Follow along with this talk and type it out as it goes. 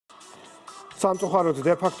სამწუხაროდ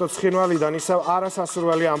დე-ფაქტო ცხინვალიდან ისევ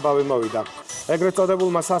არასასურველი ამბავი მოვიდა. ეგრეთ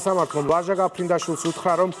წოდებულმა სასამართლომ ვაჟა გაფრინდაშვილს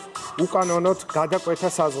უთხრა, რომ უკანონოდ გადაკვეთა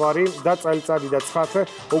საზღვარი და წელიწადი და 9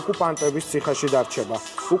 ოკუპანტების ციხეში დარჩება.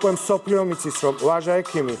 უკვე მსოფლიო მიცის, რომ ვაჟა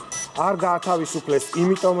ექიმი არ გაათავისუფლეს,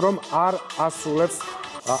 იმიტომ რომ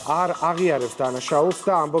არ აღიარებს დანაშაულს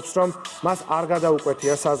და ამბობს, რომ მას არ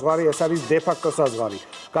გადაუკვეთია საზღვარი, ეს არის დე-ფაქტო საზღვარი.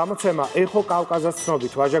 გამოცემა ეხო კავკაზას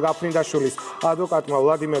ცნობით ვაჟა გაფრინდაშვილის ადვოკატმა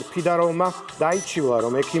ვლადიმერ ფიდაროვმა დაიჩივლა,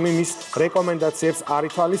 რომ ექიმი მის რეკომენდაციებს არ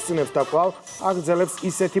ითვალისწინებს და კვლავ აგრძელებს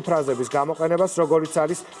ისეთი ფრაზების გამოყენებას, როგორიც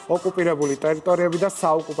არის ოკუპირებული ტერიტორიები და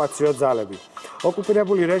საოკუპაციო ძალები.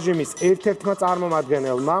 ოკუპირებული რეჟიმის ერთ-ერთმა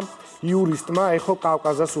წარმომადგენელმა იურისტმა ეხო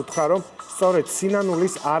კავკაზას უთხრა, რომ სწორედ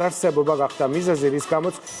სინანულის არარსებობა გახდა მიზეზი, რის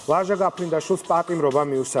გამოც ვაჟა გაფრინდაშვილს პატიმრობა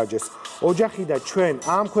მიუსაჯეს. ოჯახი და ჩვენ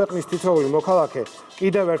ამ ქვეყნის თითოეული მოქალაქე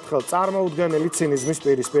კიდევ ერთხელ წარმოუდგენელი ცინიზმის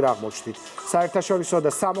პირისპირ აღმოჩნდით. საერთაშორისო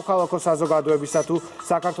და სამოქალაქო საზოგადოებისა თუ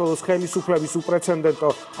საქართველოს ხელისუფლების უპრეცედენტო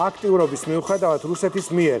აქტიურობის მიუხედავად რუსეთის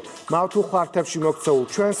მიერ მავთულხართებში მოქცეულ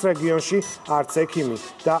ჩვენს რეგიონში არც ექიმი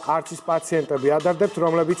და არც ის პაციენტები ადარდებთ,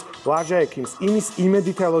 რომლებიც ვაჟა ექიმს იმის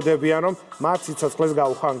იმედით ელოდებიან, რომ მათ სიცოცხლეს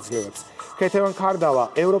გაუხანგრძლივებს. ქეთევან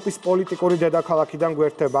ქარდავა ევროპის პოლიტიკური დედაქალაქიდან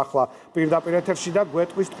გვერდება ახლა პირდაპირ ეთერში და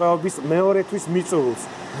გვეტყვის ტყვეობის მეორეთვის მიწურულს.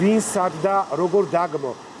 ვინ სად და როგორ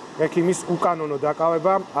დაგმო ექიმის უკანონო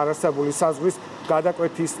დაკავება არარსებული საზღვრის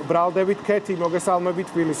გადაკვეთის ბრალდებით. ქეთი, მოგესალმებით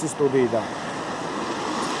თბილისის სტუდიიდან.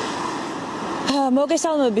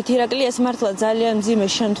 მოგესალმებით ირაკლი, ეს მართლა ძალიან მძიმე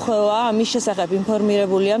შემთხვევაა. ამის შესახებ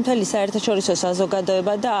ინფორმირებულია მთელი საერთაშორისო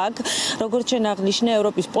საზოგადოება და აქ, როგორც შენ აღნიშნე,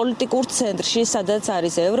 ევროპის პოლიტიკურ ცენტრში, სადაც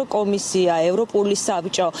არის ევროკომისია, ევროპული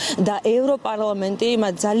საბჭო და ევროპარლამენტი,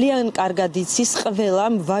 მათ ძალიან კარგად იცის ყველა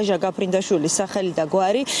ვაჟა გაფრინდაშვილის სახელი და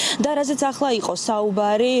გვარი და რაზეც ახლა იყო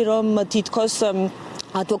საუბარი, რომ თითქოს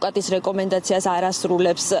ადვოკატის რეკომენდაციას არ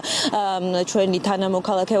ასრულებს ჩვენი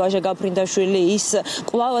თანამოქალაქე ვაჟა გაფრინდაშვილი, ის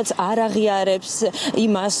კვლავაც არ აღიარებს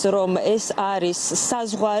იმას, რომ ეს არის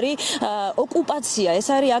საზღვარი, ოკუპაცია, ეს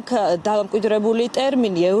არის აქ დამკვიდრებული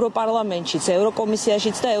ტერმინი ევროპარლამენტშიც,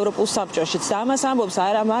 ევროკომისიაშიც და ევროპულ საბჭოშიც. და ამას ამბობს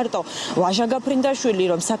არა მარტო ვაჟა გაფრინდაშვილი,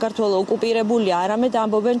 რომ საქართველო ოკუპირებულია, არამედ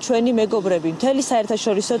ამბობენ ჩვენი მეგობრები, მთელი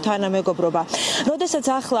საერთაშორისო თანამეგობრობა. როდესაც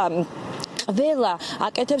ახლა ყველა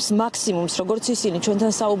აკეთებს მაქსიმუმს, როგორც ისინი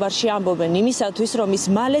ჩვენთან საუბარში ამბობენ, იმისათვის, რომ ის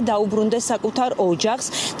მალე დაუბრუნდეს საკუთარ ოჯახს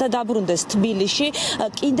და დაბრუნდეს თბილისში,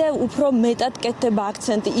 კიდევ უფრო მეტად კეთდება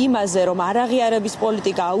აქცენტი იმაზე, რომ არაღიარების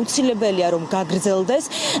პოლიტიკა აუცილებელია, რომ გაგრძელდეს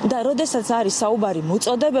და როდესაც არის საუბარი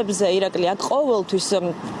მოწოდებებზე, ირაკლი, აქ ყოველთვის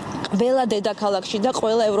ყველა დედაქალაქში და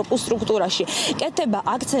ყველა ევროპულ სტრუქტურაში კეთდება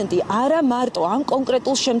აქცენტი არა მარტო ამ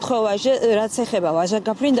კონკრეტულ შემთხვევაში, რაც ეხება ვაჟა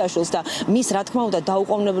გაფრინდაშვილს და მის, რა თქმა უნდა,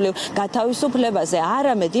 დაუყოვნებლივ გათავისუფლებაზე,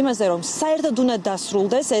 არამედ იმაზე, რომ საერთოდ უნდა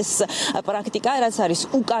დასრულდეს ეს პრაქტიკა, რაც არის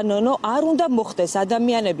უკანონო, არ უნდა მოხდეს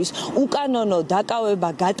ადამიანების უკანონო დაკავება,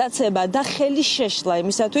 გატაცება და ხელის შეშლა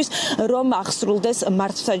იმისათვის, რომ აღსრულდეს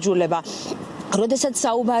მართლმსაჯულება. როდესაც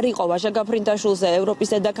საუბარი იყო ვაჟა გაფრინდაშვილზე ევროპის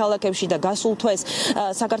დედაქალაქებში და გასულ თვეს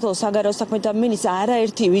საქართველოს საგარეო საქმეთა მინისტრს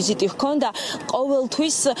არაერთი ვიზიტი ჰქონდა,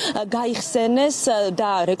 ყოველთვის გაიხსენეს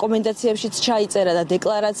და რეკომენდაციებშიც ჩაიწერა და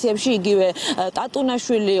დეკლარაციებში იგივე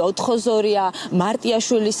ტატუნაშვილი, ოთხოზორია,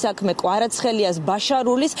 მარტიაშვილის საქმე, კვარაცხელიას,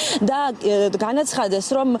 ბაშარულის და განაცხადეს,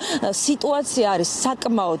 რომ სიტუაცია არის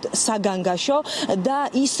საკმაოდ საგანგაშო და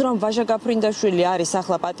ის, რომ ვაჟა გაფრინდაშვილი არის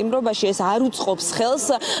ახლა პატიმრობაში, ეს არ უწყობს ხელს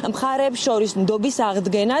მხარეებს შორის ნდობის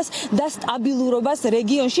აღდგენას და სტაბილურობას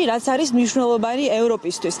რეგიონში, რაც არის მნიშვნელოვანი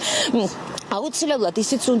ევროპისთვის. აუცილებლად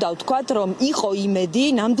ისიც უნდა ვთქვათ, რომ იყო იმედი,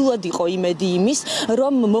 ნამდვილად იყო იმედი იმის,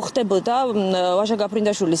 რომ მოხდებოდა ვაჟა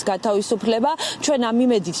გაფრინდაშვილის გათავისუფლება. ჩვენ ამ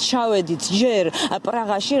იმედით ჩავედით ჯერ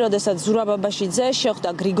პრაღაში, როდესაც ზურაბ აბაშიძე შეხვდა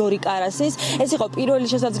გრიგორი კარასის. ეს იყო პირველი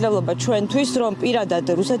შესაძლებლობა ჩვენთვის, რომ პირადად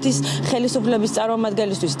რუსეთის ხელისუფლების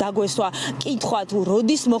წარმომადგენლისთვის დაგვესვა კითხვა, თუ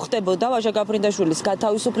როდის მოხდებოდა ვაჟა გაფრინდაშვილის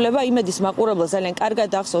გათავისუფლება. იმედის მაყურებელს ძალიან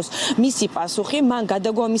კარგად ახსოვს მისი პასუხი, მან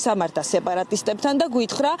გადაგვა მისამართა სეპარატისტებთან და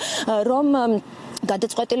გითხრა, რომ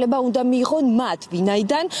გადაწყვეტილება უნდა მიიღონ მათ,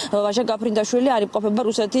 ვინაიდან ვაჟა გაფრინდაშვილი არ იმყოფება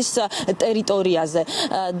რუსეთის ტერიტორიაზე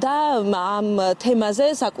და ამ თემაზე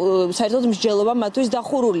საერთოდ მსჯელობა მათთვის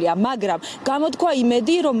დახურულია, მაგრამ გამოთქვა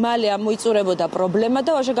იმედი, რომ მალე ამოიწურებოდა პრობლემა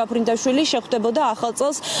და ვაჟა გაფრინდაშვილი შეხვდებოდა ახალ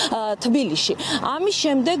წელს თბილისში. ამის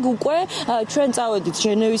შემდეგ უკვე ჩვენ წავედით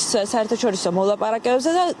ჟენევის საერთაშორისო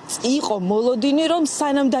მოლაპარაკებებზე და იყო მოლოდინი, რომ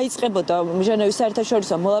სანამ დაიწყებოდა ჟენევის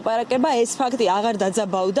საერთაშორისო მოლაპარაკება, ეს ფაქტი აღარ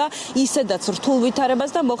დაძაბავდა, ისედაც რთულ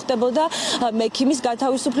ვითარებას და მოხდებოდა მექიმის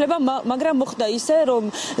გათავისუფლება, მაგრამ მოხდა ისე, რომ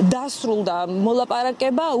დასრულდა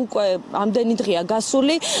მოლაპარაკება, უკვე ამდენი დღეა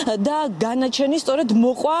გასული და განაჩენი სწორედ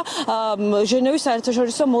მოყვა ჟენევის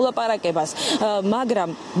საერთაშორისო მოლაპარაკებას. მაგრამ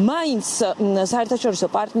მაინც საერთაშორისო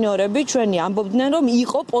პარტნიორები ჩვენი ამბობდნენ, რომ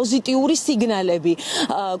იყო პოზიტიური სიგნალები.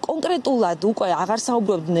 კონკრეტულად უკვე აღარ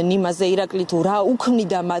საუბრობდნენ იმაზე ირაკლი თუ რა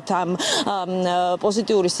უქმნიდა მათ ამ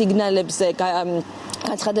პოზიტიური სიგნალებზე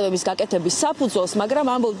განცხადებების გაკეთების საფუძველს, მაგრამ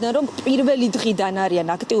ამბობდნენ, რომ პირველი დღიდან არიან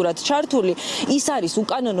აქტიურად ჩართული. ის არის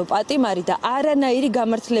უკანონო პატიმარი და არანაირი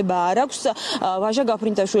გამართლება არ აქვს ვაჟა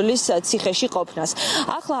გაფრინდაშვილის ციხეში ყოფნას.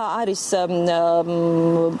 ახლა არის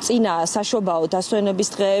წინა საშობაო დასვენების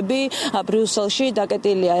დღეები ბრიუსელში,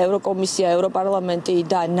 დაკეტილია ევროკომისია, ევროპარლამენტი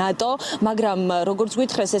და ნატო, მაგრამ როგორც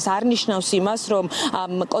გითხრეს, ეს არ ნიშნავს იმას, რომ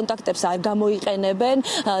ამ კონტაქტებს არ გამოიყენებენ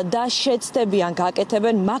და შეცდებიან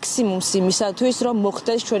გაკეთებენ მაქსიმუმს იმისათვის, რომ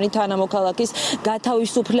მოხდეს ჩვენი თანამოქალაქის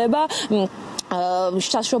გათავისუფლება.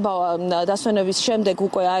 საშობაო დასვენების შემდეგ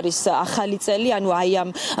უკვე არის ახალი წელი, ანუ აი ამ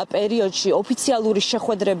პერიოდში ოფიციალური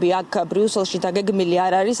შეხვედრები აქ ბრიუსელში დაგეგმილი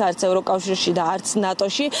არ არის, არც ევროკავშირში და არც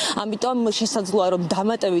ნატოში, ამიტომ შესაძლოა რომ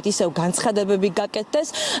დამატებით ისევ განცხადებები გაკეთდეს.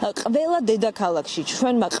 ყველა დედაქალაქში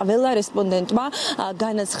ჩვენმა ყველა რესპონდენტმა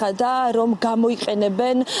განაცხადა, რომ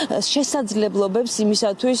გამოიყენებენ შესაძლებლობებს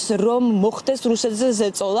იმისათვის, რომ მოხდეს რუსეთზე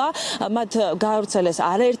ზეწოლა. მათ გაავრცელეს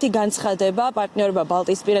არაერთი განცხადება პარტნიორობა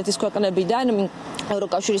ბალტიისპირეთის ქვეყნებიდან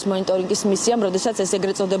ევროკავშირის მონიტორინგის მისიამ, როდესაც ეს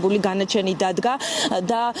ეგრეთ წოდებული განაჩენი დადგა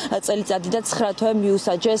და წელიწადი და 9 თვე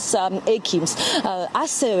მიუსაჯეს ექიმს.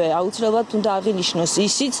 ასევე აუცილებლად უნდა აღინიშნოს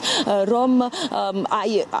ისიც, რომ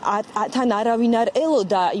აი თან არავინ არ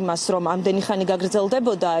ელოდა იმას, რომ ამდენი ხანი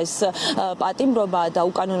გაგრძელდებოდა ეს პატიმრობა და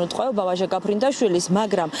უკანონო ტყვეობა ვაჟა გაფრინდაშვილის,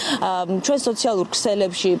 მაგრამ ჩვენ სოციალურ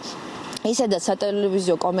ქსელებში ისედაც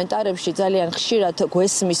სატელევიზიო კომენტარებში ძალიან ხშირად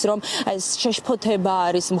გვესმის, რომ ეს შეშფოთება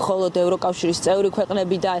არის მხოლოდ ევროკავშირის წევრი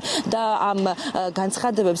ქვეყნებიდან და ამ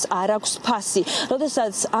განცხადებებს არ აქვს ფასი.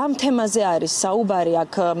 როდესაც ამ თემაზე არის საუბარი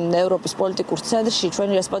აქ ევროპის პოლიტიკურ ცენტრში,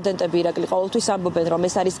 ჩვენი რესპონდენტები ირაკლი ყოველთვის ამბობენ, რომ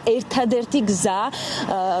ეს არის ერთადერთი გზა,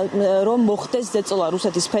 რომ მოხდეს ზეწოლა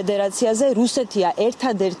რუსეთის ფედერაციაზე. რუსეთია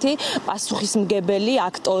ერთადერთი პასუხისმგებელი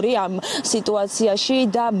აქტორი ამ სიტუაციაში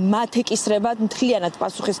და მათ ეკისრება მთლიანად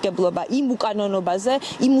პასუხისმგებლობა იმ უკანონობაზე,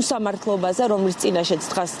 იმ უსამართლობაზე, რომლის წინაშეც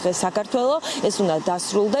დგას დღეს საქართველო, ეს უნდა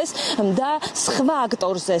დასრულდეს და სხვა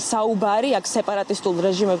აქტორზე საუბარი აქ სეპარატისტულ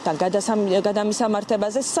რეჟიმებთან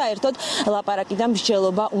გადამისამართებაზე საერთოდ ლაპარაკი და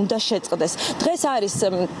მსჯელობა უნდა შეწყდეს. დღეს არის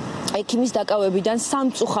ექიმის დაკავებიდან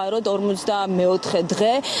სამწუხაროდ 44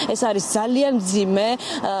 დღე, ეს არის ძალიან მძიმე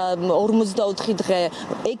 44 დღე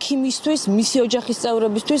ექიმისთვის, მისი ოჯახის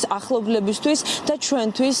წევრებისთვის, ახლობლებისთვის და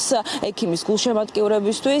ჩვენთვის ექიმის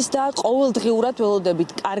გულშემატკივრებისთვის და ყოველდღიურად ველოდებით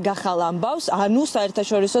კარგ ახალ ამბავს, ანუ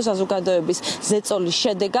საერთაშორისო საზოგადოების ზეწოლის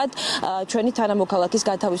შედეგად ჩვენი თანამოქალაქის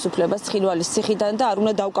გათავისუფლებას ცხინვალის ციხიდან და არ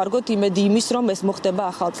უნდა დავკარგოთ იმედი იმის, რომ ეს მოხდება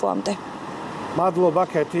ახალ წლამდე. მადლობა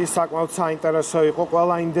ქეთი, საკმაოდ საინტერესო იყო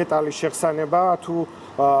ყველა იმ დეტალის შეხსენება, თუ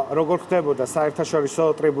როგორ ხდებოდა საერთაშორისო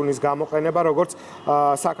ტრიბუნის გამოყენება, როგორც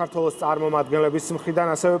საქართველოს წარმომადგენლების მხრიდან,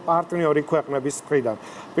 ასევე პარტნიორი ქვეყნების მხრიდან.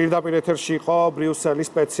 პირდაპირ ეთერში იყო ბრიუსელის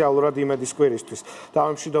სპეციალურად იმედის კვირისთვის.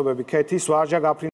 დავამშვიდობები ქეთის, ვაჟა